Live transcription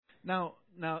Now,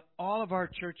 all of our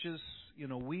churches,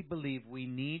 we believe we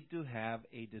need to have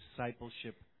a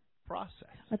discipleship process.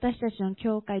 私たちの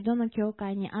教会、どの教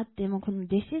会にあってもこの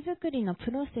弟子作りの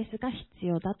プロセスが必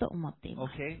要だと思っていま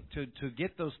す。Okay, to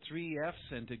get those 3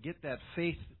 F's and to get that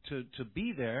faith to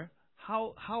be there,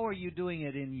 how are you doing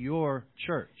it in your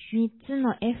church? 3つ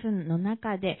の F の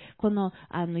中で、この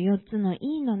4つの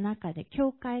E の中で、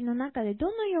教会の中で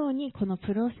どのようにこの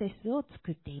プロセスを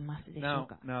作っていますでしょう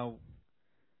か。Now,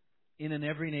 in an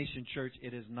Every Nation church,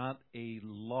 it is not a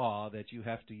law that you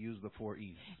have to use the 4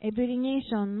 E's. エブリネー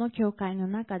ションの教会の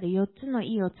中で4つの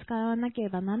E を使わなけれ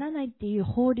ばならないっていう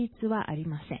法律はあり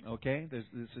ません。Okay? This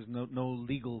is no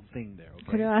legal thing there. Okay?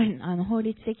 これは法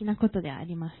律的なことではあ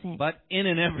りません。 But in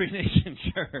an Every Nation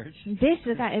church, で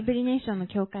すが、エブリネーションの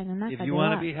教会の if 中で you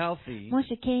want to は、 be healthy, も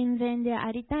し健全で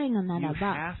ありたいのな you ら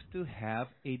ば、 have to have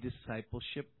a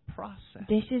discipleship process.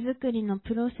 弟子作りの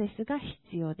プロセスが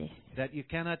必要です。That you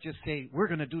cannot just say, we're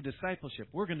going to do discipleship,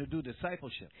 we're going to do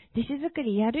discipleship. 弟子作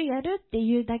りやるって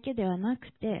いうだけではな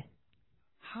くて、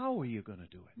How are you going to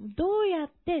do it? どうやっ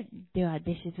てでは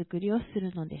弟子作りをす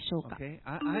るのでしょうか。 Okay?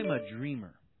 I'm a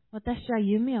dreamer. 私は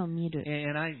夢を見る。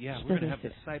 And we're going to have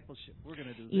discipleship. We're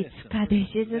going to do い this. つか弟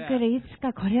子作り、いつ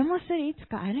かこれもする、いつ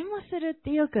かあれもするっ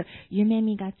てよく夢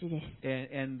見がちです。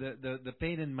And the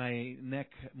pain in my neck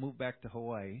moved back to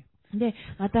Hawaii. で、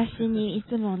私にい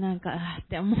つもなんか、っ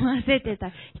て思わせてた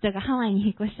人がハワイに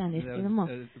引っ越したんですけども、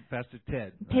 Pastor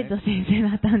Ted. テッド先生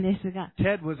だったんですが、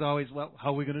 Ted was always, well,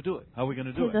 how are we going to do it? How are we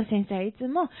going to テ do ッド it? 先生はいつ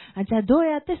も、じゃあどう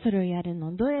やってそれをやる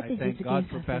の？どうやっ I て thank 実 God 現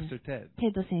for させる Pastor Ted. テ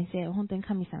ッド先生、本当に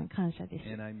神様に感謝です。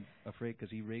 And I'm afraid because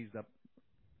he raised up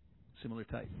similar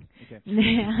type. Okay.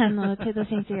 ね、テッド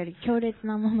先生より強烈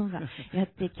なものがやっ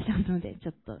てきたので、ちょ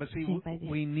っと But see, 心配で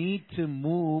す。 we need to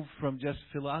move from just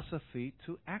philosophy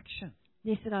to action.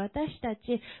 ですが、私た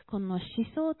ち、この思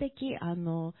想的、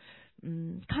考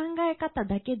え方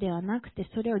だけではなくて、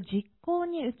それを実行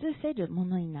に移せるも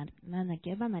のにならなけ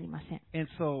ればなりません。 And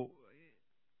so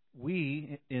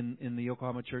we in the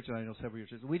Yokohama church, and I know several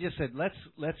churches, we just said let's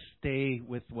stay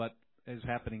with what is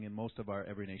happening in most of our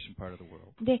Every Nation part of the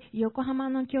world. で、横浜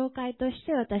の教会とし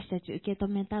て私たち受け止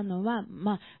めたのは、フ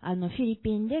ィリ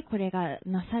ピンでこれが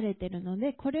なされているの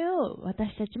で、これを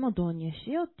私たちも導入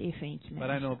しようっていうふうに決め But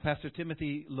ま I した。 know Pastor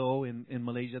Timothy Lowe in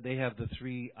Malaysia, they have the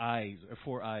 3 I's or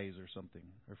 4 I's or something,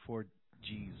 or 4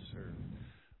 G's or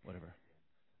whatever.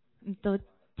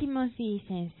 ティモシー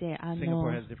先生、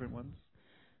Singapore has different ones.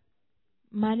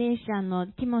 マレーシアの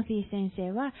ティモフィー先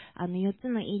生は4つ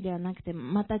の E ではなくて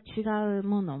また違う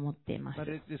ものを持っています。 But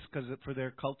it's because for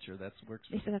their culture, that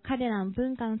works. ですが彼らの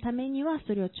文化のためには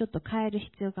それをちょっと変える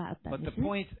必要があったん But で the すね。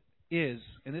 point is,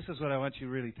 and this is what I want you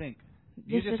to really think,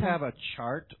 you just have a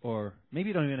chart, or maybe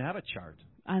you don't even have a chart.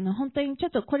 本当にちょ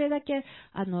っとこれだけ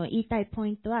言いたいポ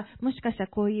イントは、もしかしたら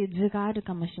こういう図がある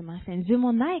かもしれません。図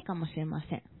もないかもしれま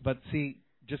せん。 But see,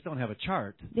 just don't have a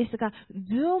chart. ですが、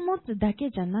図を持つだけ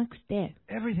じゃなくて、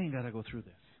 Everything got to go through this.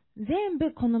 全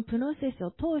部このプロセス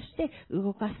を通して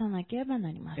動かさなければ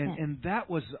なりません。 And that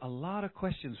was a lot of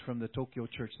questions from the Tokyo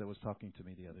church that was talking to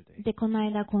me the other day. で、この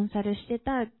間コンサルして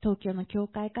た東京の教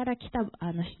会から来た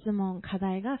質問、課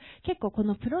題が結構こ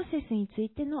のプロセスについ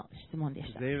ての質問で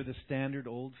した。 They are the standard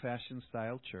old-fashioned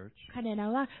style church. 彼ら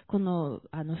はこの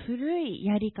古い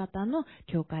やり方の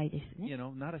教会ですね。You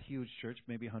know, not a huge church,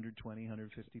 maybe 120,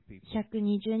 150 people.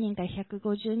 120人から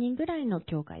150人ぐらいの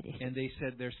教会です。 And they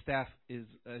said their staff is,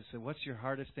 I said, what's your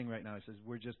hardest thing right now? He says,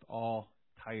 we're just all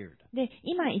tired. で、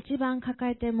今一番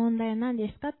抱えている問題は何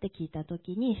ですかって聞いたと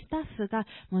きに、スタッフが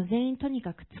もう全員とに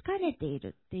かく疲れてい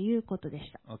るっていうことで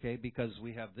した。Okay, because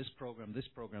we have this program, this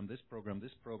program, this program,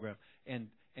 this program, and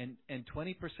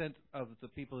 20% of the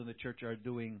people in the church are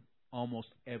doing almost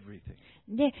everything.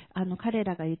 で、彼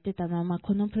らが言ってたのは、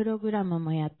このプログラム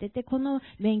もやってて、この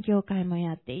勉強会も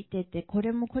やっていて、こ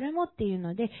れもっていう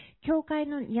ので、教会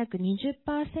の約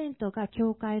 20% が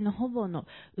教会のほぼの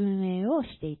運営を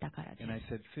していたからです。And I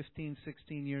said, 15,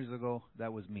 16 years ago,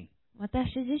 that was me.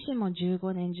 私自身も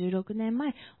15年、16年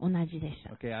前、同じでした。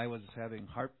Okay, I was having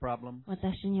heart problem.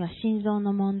 私には心臓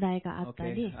の問題があった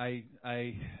り、 Okay,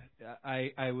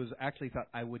 I was actually thought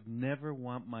I would never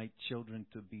want my children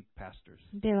to be pastors.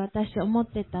 で、私思っ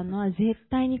てたのは、絶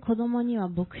対に子供には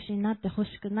牧師になってほ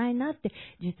しくないなって、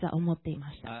実は思ってい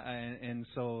ました。And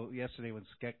so yesterday when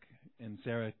Skek and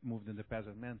Sarah moved into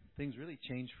pastor, man, things really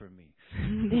changed for me.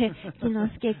 で、昨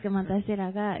日スケックまたセ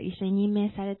ラが一緒に任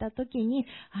命された時に、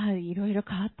いろいろ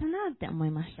変わったなって思い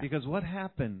ました。 Because what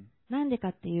happened なんでか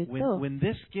っていうと、 when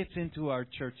this gets into our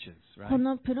churches, こ right?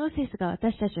 のプロセスが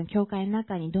私たちの教会の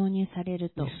中に導入される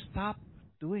と We、stop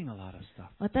doing a lot of stuff.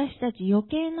 私たち余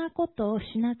計なことを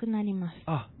しなくなります。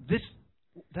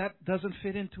That doesn't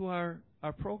fit into our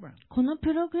program. この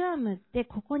プログラムって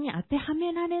ここに当ては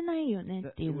められないよね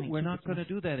っていうのに気 We're づ not きま going to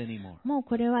す。 do that anymore. もう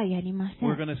これはやりませ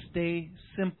We're ん。 going to stay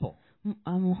simple.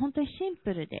 もう本当にシン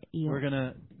プルでいいよ We're going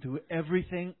to do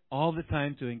everything all the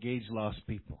time to engage lost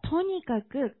people. とにか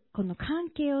くこの関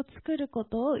係を作るこ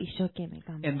とを一生懸命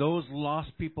頑張 And る。 those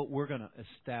lost people, we're going to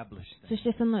establish そ them. し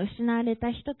てその失われた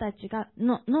人たち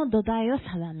の土台を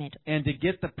定める。 And to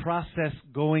get the process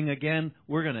going again,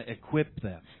 we're going to equip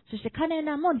them. そして彼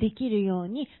らもできるよう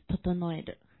に整え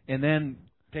る。 And then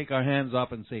take our hands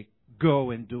off and say,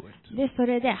 go and do it. で、そ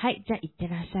れで、はい、じゃあ行って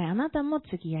らっしゃい。あなたも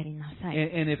次やりなさい。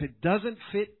 And if it doesn't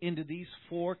fit into these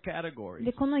 4 categories,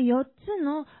 で、この4つ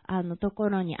の、とこ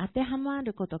ろに当てはま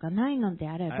ることがないので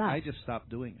あれば、 I just stopped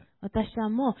doing it. 私は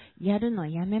もうやるのを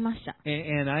やめました。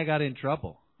 And I got in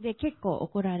trouble. で、結構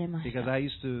怒られまし Because た。 I used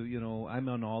to, I'm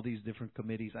on all these different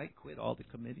committees. I quit all the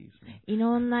committees. い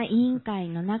ろんな委員会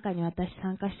の中に私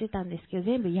参加してたんですけど、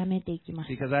全部やめていきま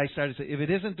した。 Because I started to say, if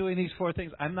it isn't doing these 4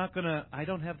 things, I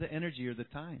don't have the energy or the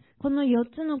time. この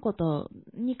4つのこと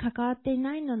に関わってい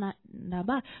ないのなら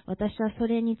ば、私はそ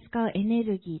れに使うエネ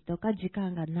ルギーとか時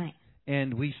間がない。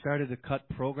 And we started to cut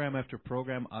program after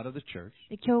program out of the church.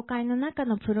 で、教会の中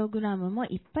のプログラムも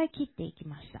いっぱい切っていき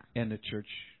ました。 And the church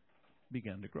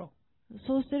began to grow.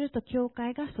 そうすると教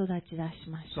会が育ち出し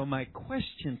ました。 So my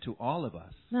question to all of us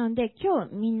なので今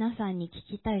日皆さんに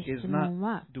聞きたい is 質 not, 問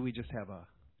は、 do we just have a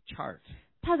chart?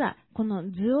 ただこの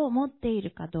図を持ってい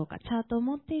るかどうか、チャートを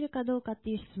持っているかどうかっ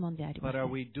ていう質問でありま But す。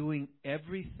 are we doing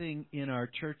everything in our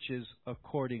churches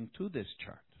according to this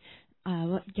chart?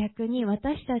 逆に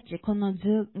私たちこの図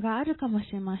があるかも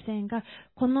しれませんが、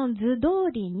この図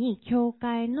通りに教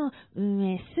会の運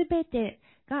営すべて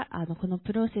がこの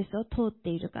プロセスを通っ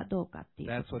ているかどうかっていう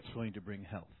That's こと what's going to bring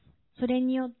health. それ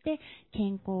によって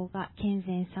健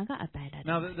全さが与えられ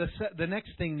Now, ます。 the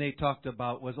next thing they talked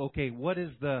about was, okay, what is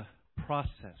the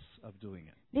process of doing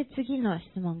it? で、次の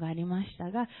質問がありました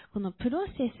が、このプロ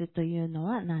セスというの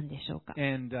は何でしょうか。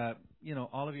 And,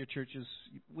 all of your churches,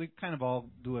 we kind of all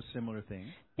do a similar thing.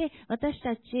 で、私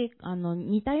たち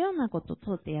似たようなことを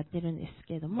通ってやってるんです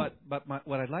けれども、 But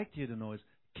what I'd like you to know is,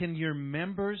 can your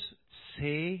members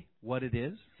say what it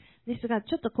is? ですが、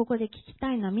ちょっとここで聞き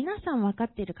たいのは、皆さん分か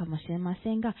っているかもしれま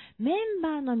せんが、メン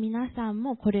バーの皆さん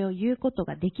もこれを言うこと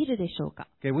ができるでしょうか。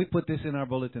 Okay, we put this in our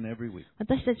bulletin every week.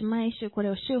 私たち毎週これ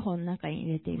を週報の中に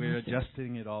入れていま We're す。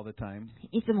 adjusting it all the time.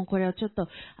 いつもこれをちょっと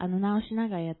直しな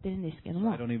がらやってるんですけど So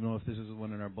も I、don't even know if this is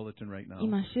one in our bulletin right now.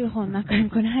 今週報の中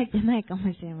にこれ入ってないか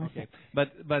もしれません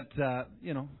Okay.。But a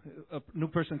new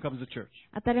person comes to church.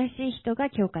 新しい人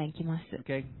が教会に来ます。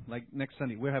 Okay? Like next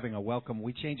Sunday, we're having a welcome.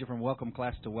 We change it from welcome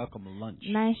class to welcome lunch.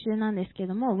 来週なんですけ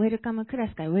ども、ウェルカムクラ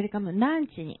スからウェルカムラン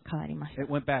チに変わりました。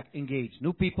 It went back, engage.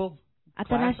 New people, 新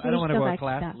class, しい I don't want to 人 go が to 来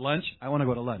class. た。 Lunch, I want to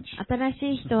go to lunch. 新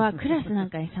しい人はクラスなん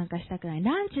かに参加したくない。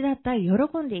ランチだったら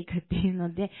喜んでいくっていう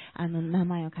ので、名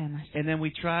前を変えました。 And then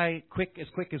we try quick as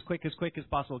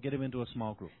possible, get them into a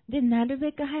small group. で、なる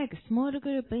べく早くスモール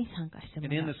グループに参加しても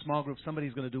And ら in う the。small group,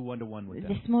 somebody's going to do one-to-one with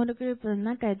で them. 、スモールグループの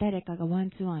中で誰かがワン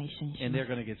ツーワン一緒にし And ま they're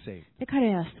す。 going to get saved. で、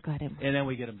彼らは救われます。 And then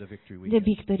we get them to Victory で、 Weekend.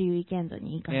 ビクトリーウィーケンド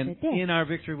に行かせ And て、 in our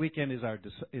Victory Weekend is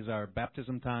our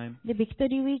baptism time. で、ビクト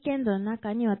リーウィーケンドの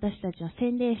中に私たちの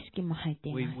洗礼式も入って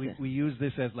い We ます。 use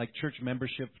this as like church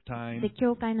membership time. で、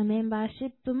教会のメンバーシ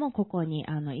ップもここに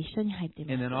一緒に入ってい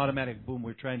ま And then す。 automatic, boom,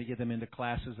 we're trying to get them into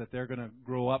classes that they're going to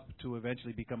grow up to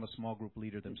eventually become a small group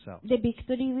leader themselves. で、ビク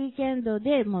トリーウィーケンド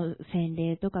でもう洗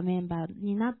礼とかメンバー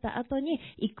になった後に、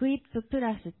イクイッププ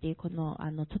ラスっていうこの、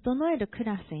整えるク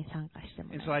ラスに参加して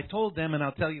も And ら so う。 I told them, and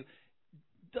I'll tell you,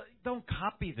 don't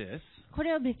copy this, こ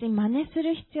れを別に真似す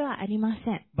る必要はありま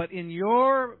せん。 but in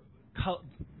your,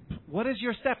 what is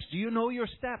your steps? Do you know your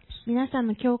steps? 皆さん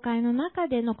の教会の中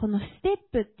でのこのステッ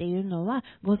プっていうのは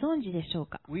ご存知でしょう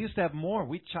か？ We used to have more.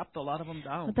 We chopped a lot of them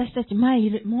down. 私たち前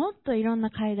もっといろんな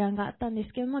階段があったんで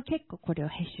すけども、結構これを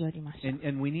へし折りました。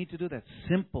And we need to do that.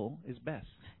 Simple is best.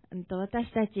 私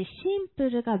たちシンプ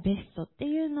ルがベストって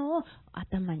いうのを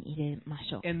頭に入れま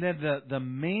しょう。 And then the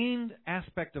main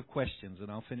aspect of questions,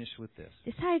 and I'll finish with this,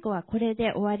 で、最後はこれ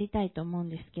で終わりたいと思うん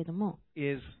ですけども、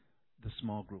 is the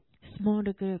small group. スモー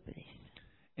ルグループで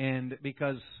す。 And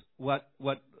because what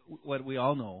what we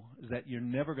all know is that you're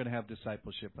never going to have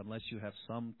discipleship unless you have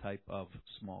some type of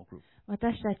small group.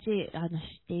 私たち知っ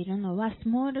ているのは、ス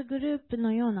モールグループ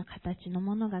のような形の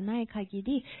ものがない限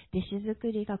り、弟子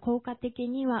作りが効果的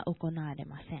には行われ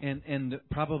ません。And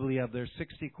probably of their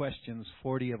 60 questions,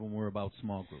 40 of them were about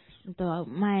small groups.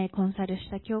 前コンサルし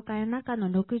た教会の中の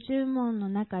60問の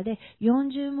中で、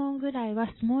40問ぐらいは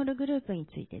スモールグループに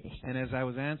ついてでした。And as I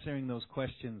was answering those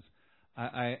questions,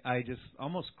 I just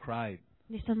almost cried.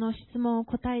 で、その質問を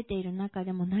答えている中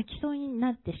でも泣きそうに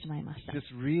なってしまいました。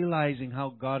Just realizing how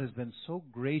God has been so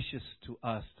gracious to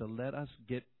us to let us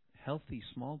get healthy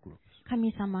small groups.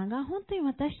 神様が本当に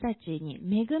私たちに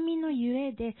恵みのゆ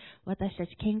えで、私た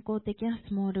ち健康的な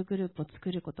スモールグループを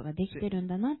作ることができてるん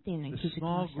だなっていうのに気づ The き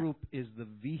ま small した。 group is the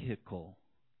vehicle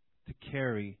to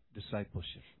carry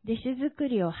discipleship. 弟子作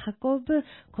りを運ぶ、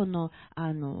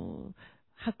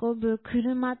運ぶ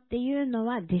車っていうの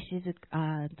はス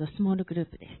モールグルー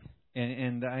プです。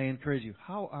And I encourage you,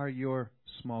 how are your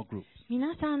small groups?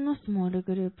 皆さんのスモール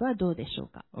グループはどうでしょう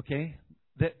か？ Okay?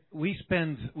 We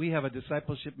have a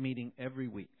discipleship meeting every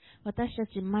week. 私た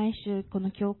ち毎週この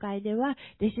教会では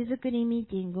弟子作りミー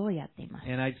ティングをやっています。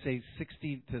And I'd say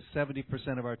 60 to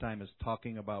 70% of our time is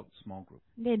talking about small group.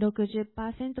 で、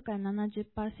60% から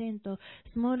70%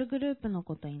 スモールグループの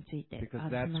ことについて Because 話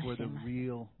that's し where てい the ます。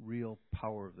real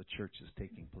power of the church is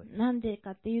taking place. なんで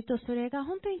かっていうと、それが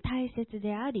本当に大切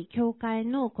であり、教会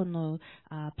のこの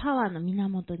パワーの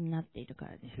源になっているか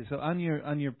らです。Okay, so on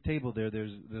your table there's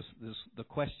the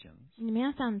questions.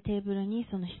 皆さんのテーブルに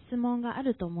その質問があ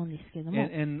ると思うんですけども、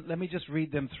 And let me just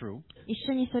read them through. 一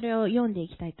緒にそれを読んでい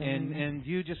きたいと思います。 And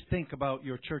you just think about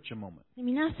your church a moment.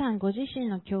 皆さんご自身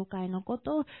の教会のこ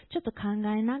とをちょっと考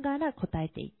えながら答え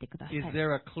ていってください。 Is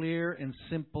there a clear and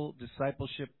simple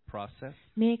discipleship process?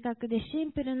 明確でシ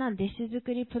ンプルな弟子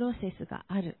作りプロセスが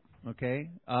ある。 Okay.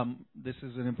 This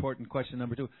is an important question.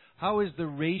 Number 2. How is the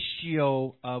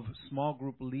ratio of small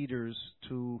group leaders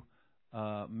to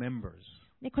members?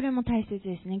 で、これも大切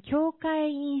ですね。教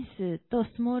会員数と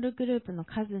スモールグループの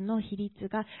数の比率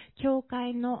が、教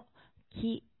会の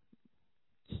規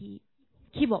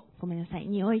模、ごめんなさい、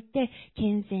において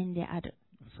健全である。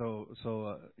So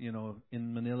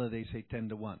in Manila they say 10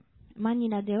 to 1. マニ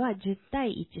ラでは10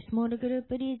対1、スモールグルー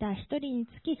プリーダー1人につ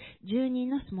き10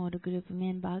人のスモールグループ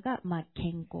メンバーが、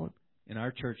健康。In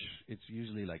our church, it's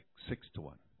usually like 6 to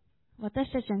 1.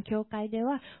 私たちの教会で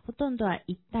はほとんどは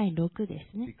1対6で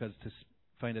すね。 Because to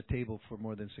find a table for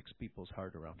more than 6 people is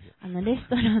hard around here. レス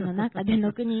トランの中で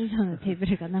6人以上のテーブ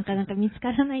ルがなかなか見つ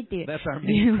からないっていう That's our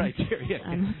理由 main も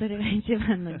criteria. それが一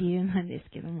番の理由なんです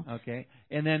けども。Okay.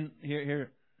 And then here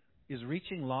is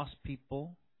reaching lost people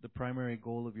the primary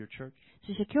goal of your church?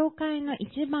 そして教会の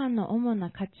一番の主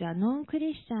な価値はノンク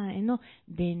リスチャンへの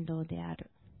伝道である。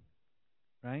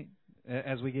Right?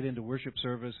 As we get into worship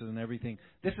service and everything,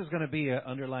 this is going to be an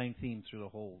underlying theme through the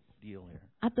whole deal here.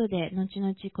 後で後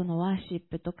々このワーシッ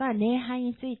プとか礼拝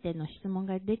についての質問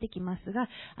が出てきますが、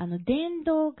伝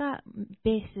道が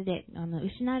ベースで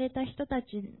失われた人た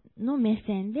ちの目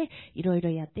線でいろい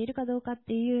ろやっているかどうかっ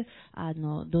ていう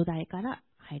土台から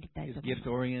入りたい Is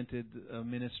と思います。 gift-oriented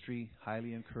ministry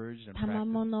highly encouraged and 賜 practiced?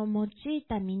 物を用い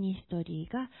たミニストリ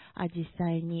ーが実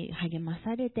際に励ま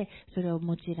されて、それを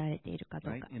用いられているかど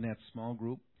う Right? か。 In that small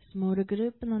group, スモールグル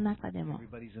ープの中でも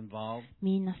everybody's involved.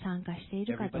 みんな参加してい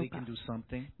るかどう Everybody か can。do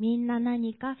something. みんな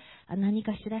何か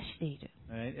しらしている。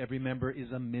Right? Every member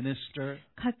is a minister.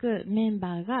 各メン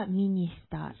バーがミニス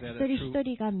タ Is that ー、 a 一人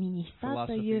一人がミニスター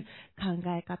という philosophy?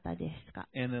 考え方ですが、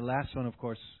 And the last one, of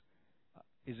course,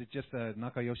 is it just a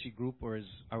Nakayoshi group, or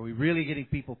are we really getting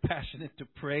people passionate to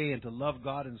pray and to love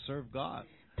God and serve God?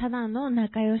 ただの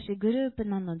仲良しグループ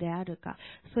なのであるか、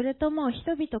それとも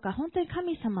人々が本当に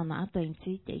神様の後につ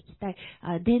いていきたい、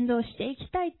伝道していき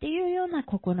たいっていうような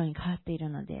心に変わっている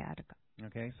のであるか。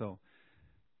 Okay, so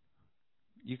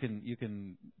you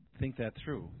can think that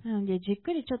through, なのでじっ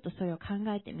くりちょっとそれを考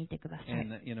えてみてください。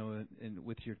 and and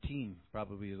with your team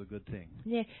probably is a good thing.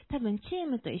 で、多分チー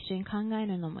ムと一緒に考え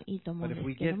るのもいいと思うん But で if す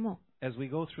we けども、 as we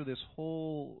go through this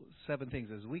whole 7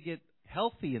 things, as we get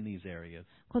healthy in these areas,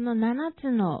 この7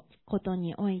つのこと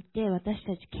において私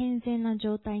たち健全な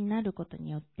状態になること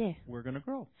によって、 we're going to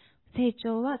grow. 成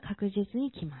長は確実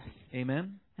に来ます。 Amen.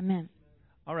 アメン。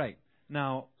 All right.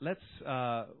 Now let's.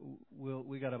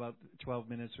 We got about 12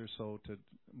 minutes or so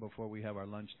before we have our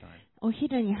lunch time, お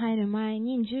昼に入る前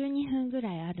に12分ぐ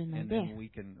らいあるの and で、 then we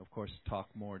can, of course, talk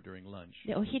more during lunch.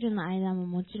 でお昼の間も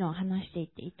もちろん話していっ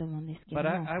ていいと思うんですけど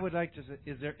But も、 I would like to say,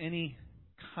 is there any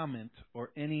comment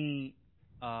or any,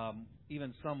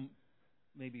 even some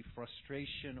maybe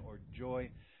frustration or joy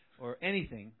or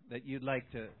anything that you'd like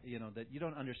to, that you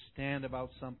don't understand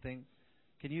about something,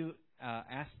 can you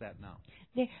ask that now?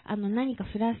 で、何か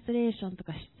フラストレーションと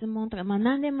か質問とか、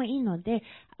何でもいいので、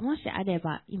もしあれ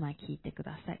ば今聞いてく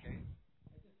ださい。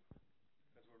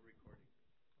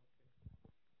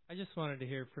I just wanted to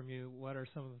hear from you. What are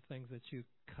some of the things that you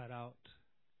cut out?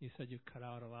 You said you cut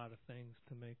out a lot of things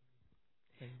to make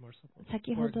things more simple.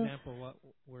 For example, what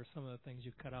were some of the things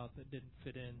you cut out that didn't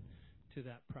fit in to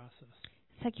that process?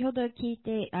 先ほど言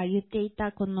ってい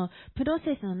たこのプロ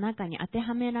セスの中に当て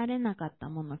はめられなかった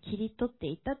ものを切り取って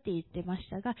いったって言ってまし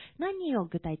たが、何を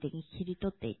具体的に切り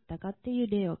取っていったかっていう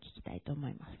例を聞きたいと思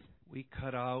います。We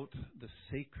cut out the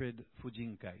sacred 婦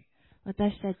人会。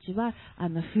私たちは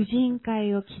婦人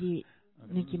会を切り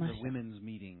抜きました。The women's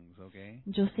meetings, okay?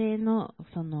 女性の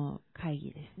その会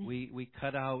議ですね。We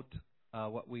cut out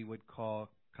what we would call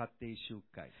家庭集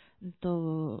会。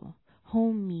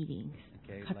Home meetings、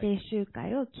家庭集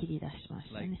会を切り出しま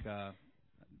したね。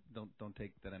Don't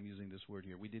take that I'm using this word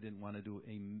here. We didn't want to do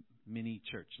a mini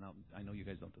church. Now, I know you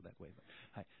guys don't do that way,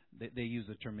 but they use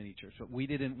the term mini church. But we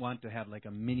didn't want to have like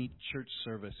a mini church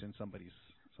service in someplace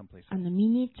else. ミ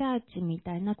ニチャーチみ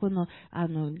たいな、この、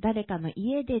誰かの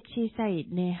家で小さい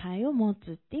礼拝を持つ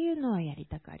っていうのはやり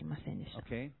たくありませんでした。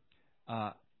Okay.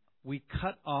 We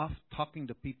cut off talking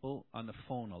to people on the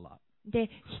phone a lot.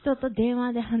 で、人と電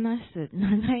話で話す、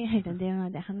長い間電話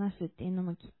で話すっていうの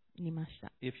も切りまし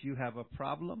た。If you have a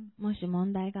problem, もし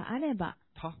問題があれば、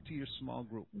talk to your small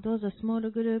group. どうぞスモー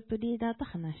ルグループリーダーと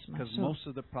話しましょう。Because most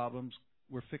of the problems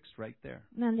were fixed right there.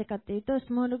 なんでかっていうと、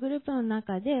スモールグループの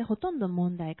中でほとんど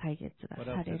問題解決が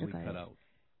されるからです。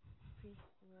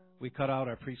We cut out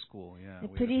our preschool, yeah.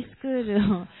 プリスクー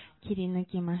ルを切り抜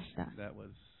きました。That was,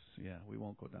 yeah, we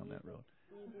won't go down that road.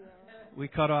 We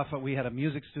cut off, we had a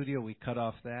music studio, we cut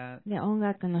off that. で、音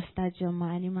楽のスタジオも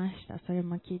ありました。それ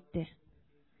も切って。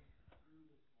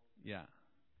Yeah.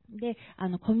 で、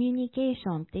コミュニケーシ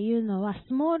ョンっていうのは、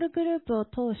スモールグループを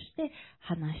通して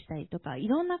話したりとか、い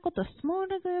ろんなことをスモー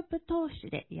ルグループ通し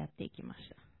でやっていきまし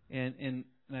た。And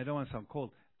I don't want to sound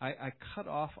cold. I cut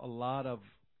off a lot of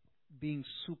being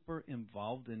super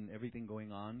involved in everything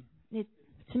going on. で、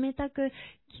冷たく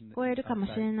聞こえるかも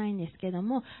しれないんですけど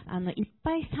も、いっ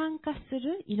ぱい参加す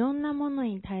る、いろんなもの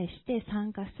に対して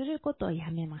参加することをや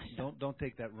めました。Don't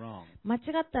take that wrong. 間違っ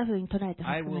た風に捉えて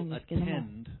ほしくないんですけども。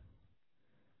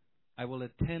I will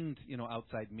attend,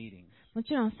 outside meetings. も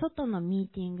ちろん外のミ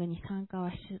ーティングに参加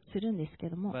はするんですけ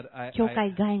ども、教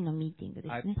会外のミーティングで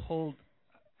すね。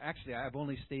Actually, I've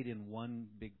only stayed in one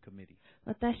big committee.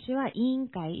 私は委員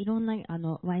会、いろんな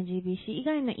YGBC 以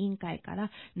外の委員会か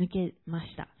ら抜けま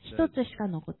した。一つしか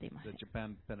残っていません。The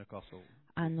Japan Pentecostal.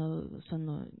 な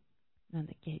ん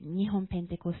だっけ、日本ペン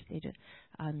テコステル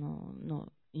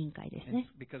の委員会ですね。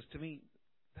Because to me,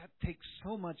 that takes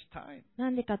so much time. な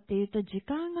んでかっていうと、時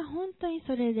間が本当に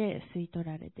それで吸い取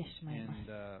られてしまいます。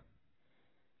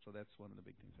So that's one of the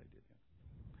big things I did.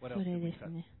 それです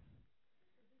ね。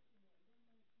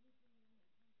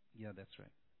Yeah, that's right.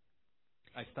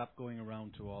 I stopped going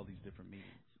around to all these different meetings.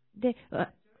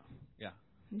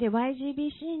 で、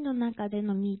YGBC の中で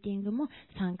のミーティングも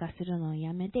参加するのを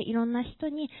やめて、いろんな人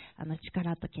に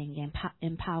力と権限、エ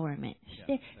ンパワーメントし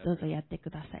て、どうぞやってく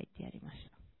ださいってやりまし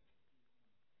た。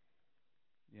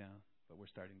Yeah, but we're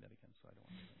starting that again, so I don't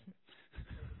want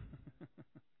to.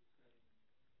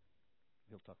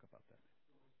 He'll talk about that.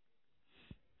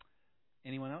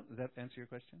 Anyone else? Does that answer your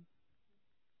question?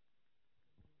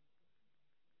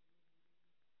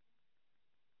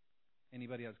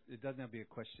 Anybody else? It doesn't have to be a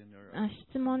question or.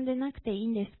 質問でなくていい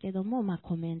んですけども、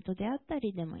コメントであった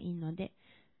りでもいいので。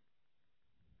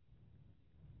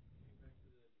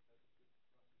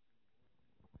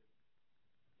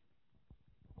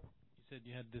You said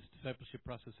you had this discipleship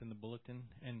process in the bulletin,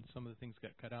 and some of the things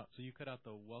got cut out. So you cut out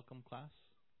the welcome class.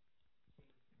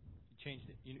 You changed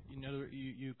it.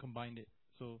 You combined it.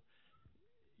 So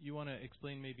you want to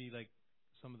explain maybe like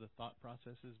some of the thought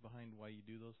processes behind why you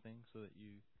do those things, so that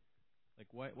you. Like,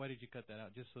 why did you cut that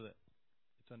out? Just so that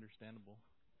it's understandable.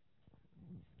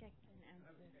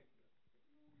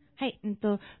 はい、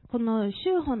この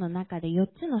宗法の中で4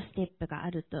つのステップがあ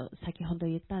ると先ほど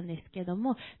言ったんですけど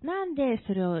も、なんで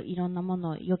それをいろんなも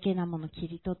の、余計なものを切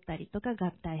り取ったりとか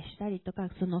合体したりとか、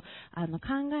その考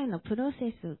えのプロ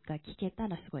セスが聞けた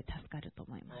らすごい助かると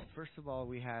思います。First of all,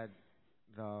 we had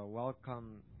the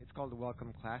welcome, it's called the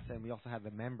welcome class, and we also have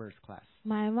the members class.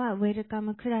 前はウェルカ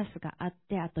ムクラスがあっ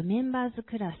て、あとメンバーズ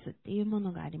クラスっていうも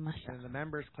のがありました。In the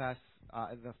members class,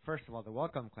 first of all, the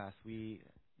welcome class, we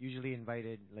usually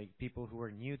invited like people who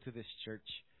were new to this church,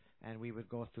 and we would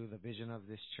go through the vision of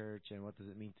this church and what does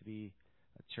it mean to be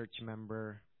a church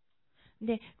member.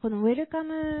 で、このウェルカ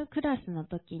ムクラスの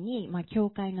時に、教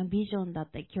会のビジョンだっ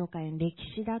たり、教会の歴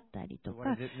史だったりと So か、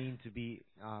what does it mean to be,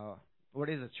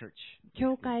 what is a church?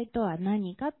 教会とは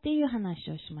何かっていう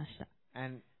話をしました。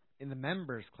And in the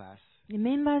members class, で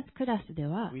メンバーズクラスで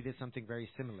は、 we did something very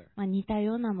similar, 似た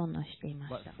ようなものをしていま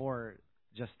but した。 for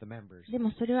just the members. で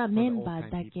もそれは For the メン old バ time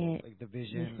ーだ people, け like the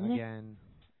vision ですね。 again,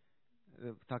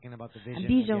 talking about the vision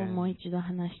ビジョンをもう again. 一度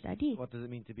話したり、 What does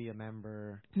it mean to be a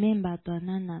member? メンバーとは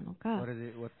何なのか、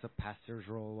 What's the pastor's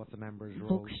role? What's the member's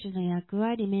role? 牧師の役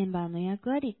割、メンバーの役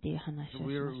割っていう話を So しま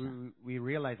した。 we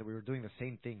realized that we were doing the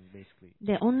same thing, basically.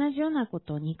 で、同じようなこ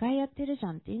とを2回やってるじ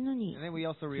ゃんっていうのに And then we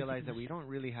also realized that we don't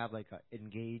really have like a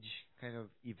engage kind of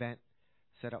event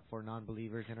set up for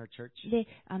non-believers in our church. で、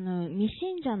未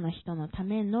信者の人のた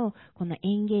めのこのエ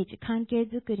ンゲージ、関係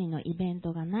づくりのイベン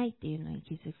トがないっていうのに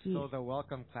気づき、 So the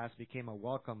welcome class became a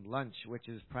welcome lunch,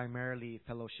 which is primarily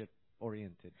fellowship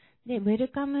oriented. で、ウェル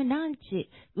カムランチ、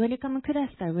ウェルカムクラ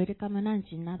スからウェルカムラン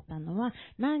チになったのは、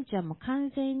ランチはもう完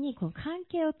全にこの関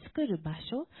係を作る場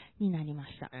所になりま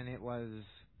した。And it was,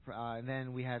 and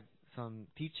then we had some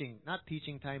teaching, not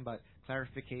teaching time, but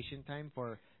clarification time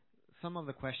for some of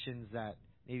the questions that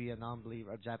maybe a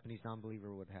Japanese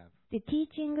non-believer would have. で、ティ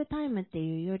ーチングタイムって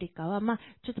いうよりかは、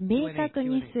ちょっと明確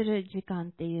にする時間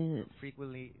っていう、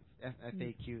Frequently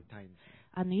FAQ times.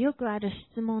 よくある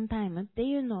質問タイムって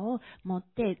いうのを持っ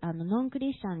て、ノンク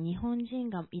リスチャン、日本人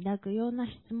が抱くような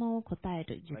質問を答え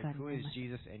る時 Like, 間に who なり is まし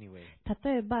Jesus anyway? た。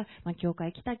例えば、教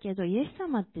会来たけど、イエス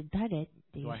様って誰っ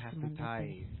ていう Do I have 質 to 問だった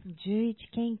り、 tithe? 11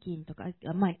献金とか、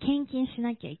献金し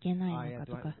なきゃいけないのか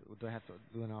とか、 do I have to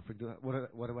do an offering?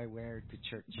 What do I wear to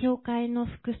church? 教会の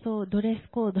服装、ドレス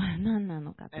コードは何な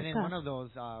のかと And in one か、 of those,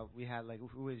 we had like,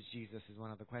 who is Jesus is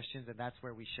one of the questions, and that's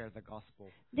where we share the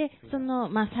gospel. で、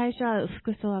最初は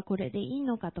服装はこれでいい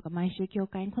のかとか、毎週教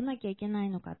会に来なきゃいけない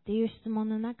のかっていう質問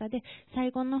の中で、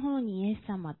最後の方にイエス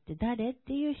様って誰っ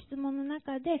ていう質問の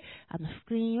中で、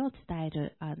福音を伝え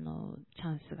る、チ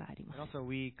ャンスがありま And す。 also,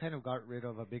 we kind of got rid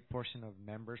of a big portion of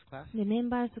members class. で、メン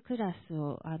バーズクラス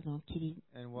を切り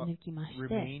And what 抜きまして、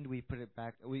 remained, we put it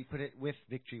with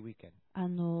Victory Weekend.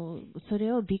 そ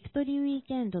れをビクトリーウィー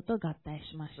ケンドと合体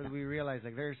しまし So た。 we realized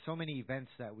like there's so many events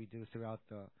that we do throughout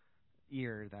the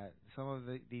year that some of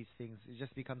these things, it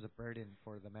just becomes a burden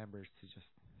for the members to just.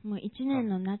 もう1年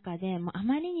の中で、もうあ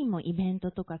まりにもイベン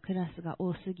トとかクラスが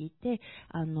多すぎて、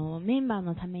メンバー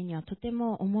のためにはとて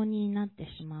も重荷になって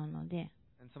しまうので、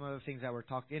And some of the things that were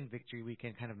talked in Victory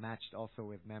Weekend kind of matched also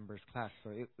with members class.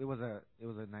 So it was a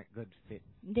good fit.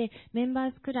 で、メンバ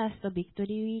ーズクラスとビクト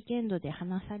リーウィーケンドで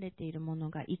話されているも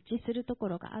のが一致するとこ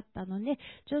ろがあったので、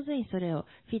上手にそれを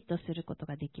フィットすること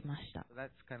ができました。So that's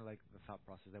kind of like the thought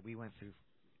process that we went through.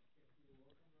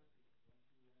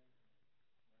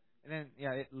 And then,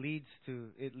 yeah, it leads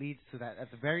to that. At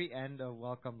the very end of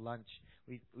welcome lunch,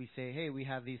 we say, hey, we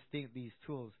have these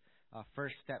tools,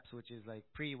 first steps, which is like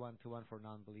pre-1-to-1 for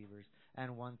non-believers,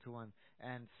 and 1-to-1,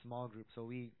 and small groups. So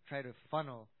we try to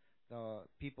funnel the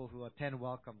people who attend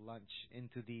welcome lunch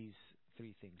into these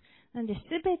three things. なので、す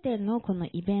べてのこの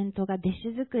イベントが弟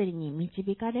子作りに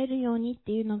導かれるようにっ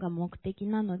ていうのが目的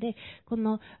なので、こ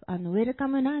の、ウェルカ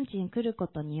ムランチに来るこ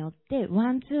とによって、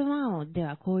ワンツーワンをで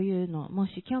はこういうの、も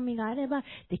し興味があれば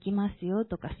できますよ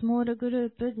とか、スモールグル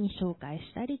ープに紹介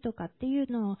したりとかってい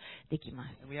うのをできま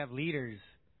す。And we have leaders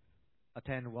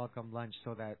attend welcome lunch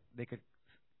so that they could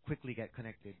quickly get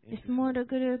connected. でスモール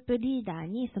グループリーダー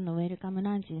にそのウェルカム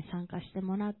ランチに参加して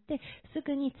もらって、す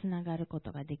ぐにつながるこ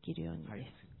とができるようにで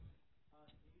す。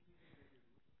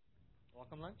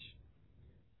Welcome lunch?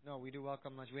 No, we do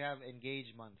welcome lunch. We have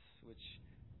engage months,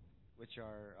 which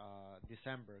are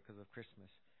December because of Christmas,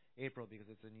 April because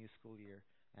it's a new school year,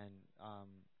 and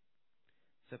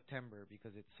September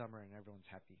because it's summer and everyone's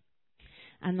happy.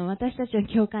 私たちの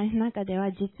教会の中で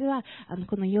は実は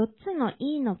この4つの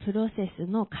E のプロセス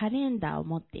のカレンダーを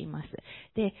持っています。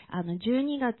で、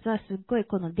12月はすっごい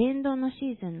この伝道の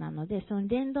シーズンなので、その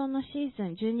伝道のシーズ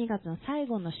ン12月の最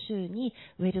後の週に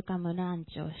ウェルカムラン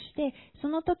チをして、そ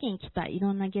の時に来たい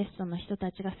ろんなゲストの人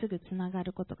たちがすぐつなが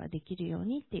ることができるよう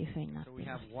にっていう風になってい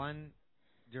ます。So we have one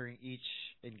during each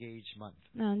engage month.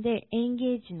 なので、エン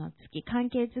ゲージの月、関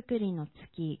係づくりの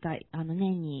月が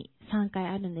年に3回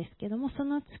あるんですけども、そ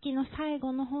の月の最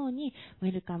後の方にウ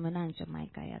ェルカムランチを毎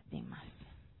回やっています。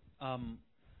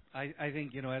I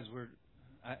think, as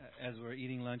we're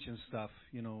eating lunch and stuff,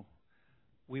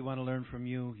 we want to learn from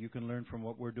you. You can learn from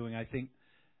what we're doing. I think,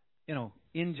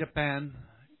 in Japan,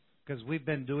 because we've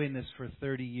been doing this for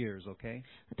 30 years, okay?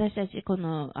 私たちこ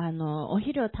のお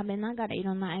昼を食べながらい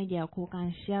ろんなアイデアを交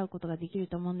換し合うことができる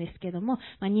と思うんですけども、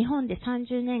日本で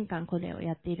30年間これを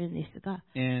やっているんですが、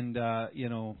And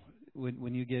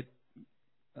when you get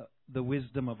the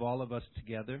wisdom of all of us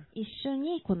together, 一緒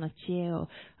にこの知恵を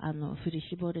振り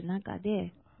絞る中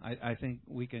で、I think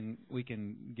we can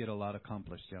get a lot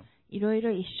accomplished, yeah. いろい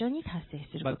ろ一緒に達成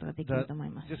することができると思い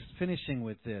ます。 Just finishing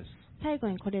with this. 最後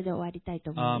にこれで終わりたい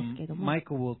と思うんですけども、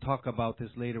Michael will talk about this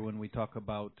later when we talk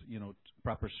about,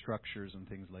 proper structures and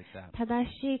things like that. 正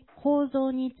しい構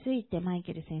造についてマイ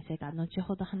ケル先生が後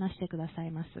ほど話してくださ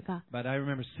いますが、 But I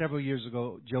remember several years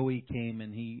ago, Joey came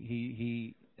and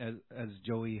he as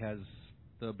Joey has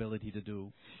the ability to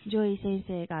do. ジョイ先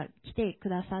生が来てく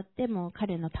ださっても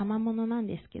彼の賜物なん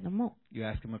ですけども、 You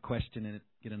ask him a question and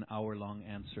get an hour-long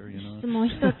answer, 質問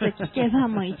一つ聞けば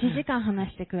もう1時間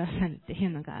話してくださるっていう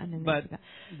のがあるんですが、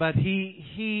 But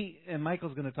he and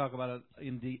Michael's going to talk about it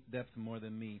in depth more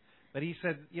than me. But he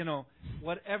said,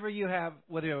 whatever you have,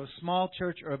 whether you're a small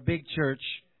church or a big church,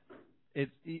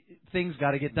 things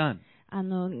got to get done.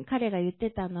 彼が言って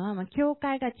たのは、教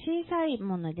会が小さい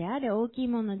ものであれ大きい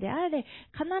ものであれ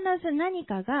必ず何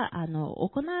かが行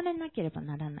われなければ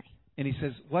ならない。 And he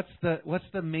says, what's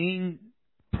the main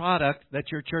product that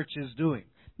your church is doing?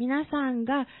 皆さん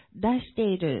が出して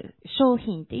いる商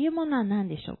品っていうものは何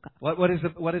でしょうか？ What is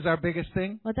our biggest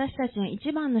thing? 私たちの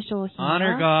一番の商品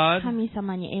Honor は God 神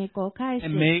様に栄光を返し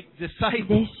and make 弟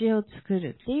disciples. 子を作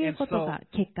るっていうことが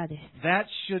結果です。 That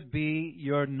should be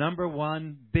your number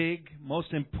one big,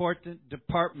 most important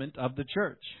department of the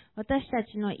church. 私た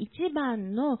ちの一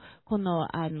番のこの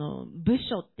部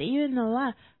署っていうの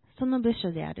はその部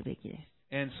署であるべきです。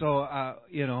 And so,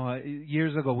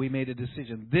 years ago we made a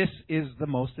decision. This is the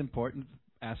most important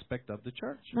aspect of the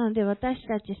church. なので私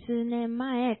たち数年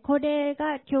前、これ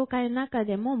が教会の中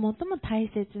でも最も大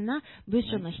切な部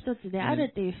署の一つであ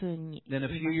るというふうに言い Then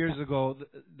ま a し few years た。 ago,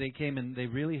 they came and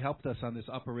they really helped us on this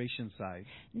operation side.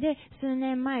 で、数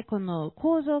年前、この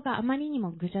構造があまりに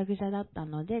もぐちゃぐちゃだった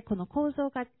ので、この構造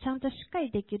がちゃんとしっか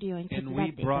りできるように手 And 伝っ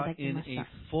we ていただ brought き in まし a た。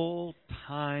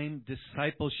 full-time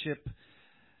discipleship.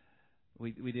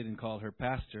 We didn't call her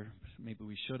pastor. Maybe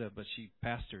we should have, but she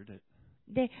pastored it.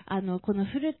 で、この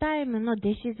フルタイムの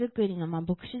弟子作りの、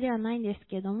牧師ではないんです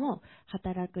けども、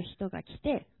働く人が来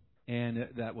て、And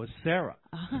that was Sarah.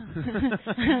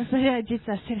 それは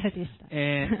実はセラでした。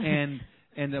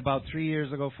 And about 3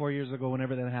 years ago, 4 years ago,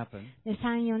 whenever that happened, で、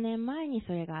3、4年前に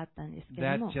それがあったんですけど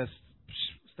that も、 just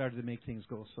started to make things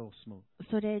go so smooth.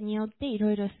 それによってい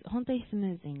ろいろ本当にスム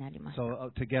ーズになりました。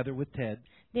 So together with Ted,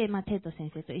 で、テッド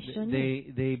先生と一緒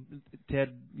に、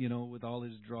 Ted, with all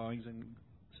his drawings and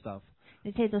stuff.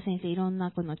 でテッド先生いろん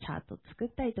なこのチャートを作っ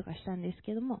たりとかしたんです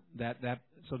けども、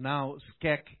 So now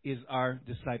Skek is our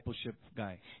discipleship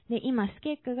guy. で、今、ス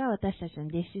ケックが私たちの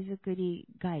弟子作り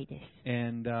ガイです。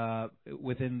 And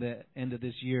within the end of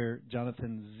this year,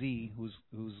 Jonathan Z, who's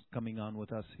coming on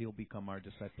with us, he'll become our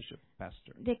discipleship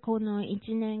pastor. で、この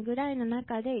1年ぐらいの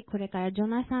中で、これからジョ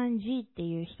ナサン G って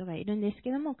いう人がいるんです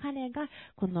けども、彼が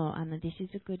この弟子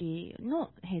作り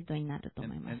のヘッドになると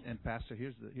思います。 And Pastor,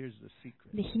 here's the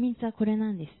secret. で、秘密はこれ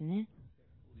なんですね。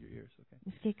 Your ears,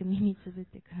 okay? スケック耳つぶっ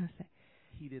てください。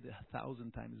He did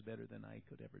 1,000 times better than I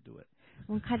could ever do it.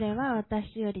 もう彼は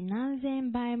私より何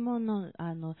千倍もの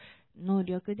能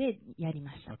力でやり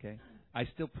ました。 Okay? I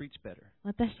still preach better.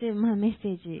 私、メッ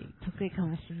セージ得意か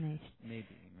もしれないです。Maybe.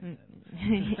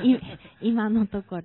 今のところ。